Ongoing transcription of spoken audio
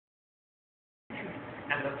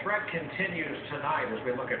And the threat continues tonight as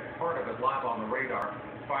we look at part of it live on the radar.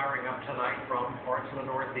 Firing up tonight from parts of the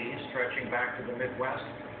Northeast, stretching back to the Midwest.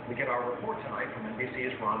 We get our report tonight from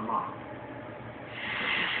NBC's Ron Mott.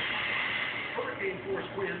 Hurricane-force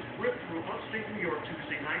winds ripped through upstate New York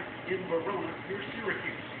Tuesday night in Verona near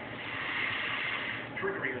Syracuse,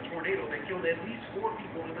 triggering a tornado that killed at least 4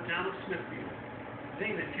 people in the town of Smithfield.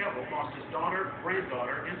 David Kevel lost his daughter,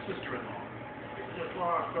 granddaughter, and sister-in-law. Just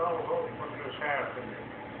lost all hope from this happening.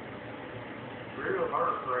 Real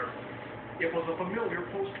heartbreaking. It was a familiar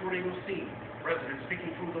post-tornado scene. Residents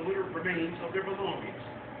picking through the littered remains of their belongings.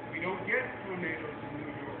 We don't get tornadoes in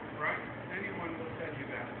New York, right? Anyone will tell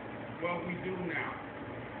you that. Well, we do now.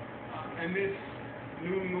 And this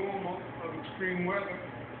new normal of extreme weather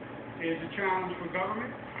is a challenge for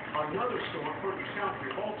government. Another storm further south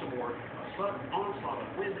near Baltimore. A sudden onslaught of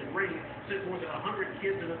wind and rain sent more than 100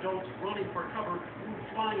 kids and adults running for cover through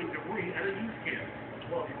flying debris at a youth camp. A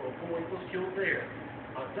 12-year-old boy was killed there.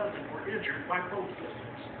 A dozen were injured by both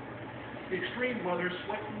systems. The extreme weather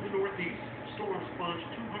swept through the Northeast. Storms plunged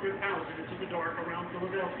 200,000 into the dark around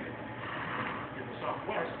Philadelphia. In the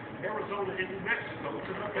Southwest, Arizona and New Mexico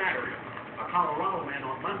took a battery. A Colorado man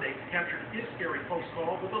on Monday captured his scary close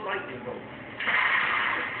call with a lightning bolt.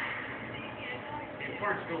 In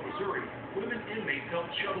Clarksville, Missouri, women inmates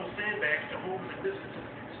helped shuttle sandbags to homes and businesses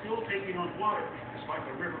still taking on water, despite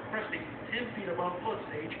the river cresting 10 feet above flood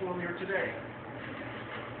stage earlier today.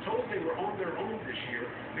 Told they were on their own this year,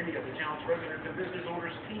 many of the town's residents and business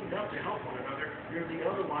owners teamed up to help one another near the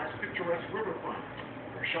otherwise picturesque riverfront,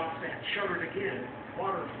 where shops had shuttered again,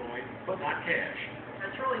 water flowing, but not cash.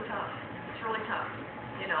 It's really tough. It's really tough.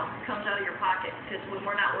 You know, it comes out of your pocket, because when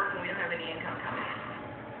we're not working, we don't have any income coming in.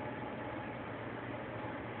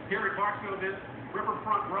 Here in Clarksville, this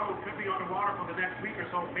riverfront road could be underwater for the next week or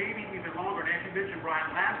so, maybe even longer. And as you mentioned,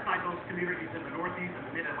 Brian, last night those communities in the Northeast and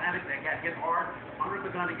the Mid-Atlantic that got hit hard, under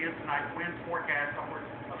the gun again tonight, winds forecast upwards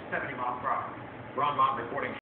of 70 miles per hour. Ron Mott reporting.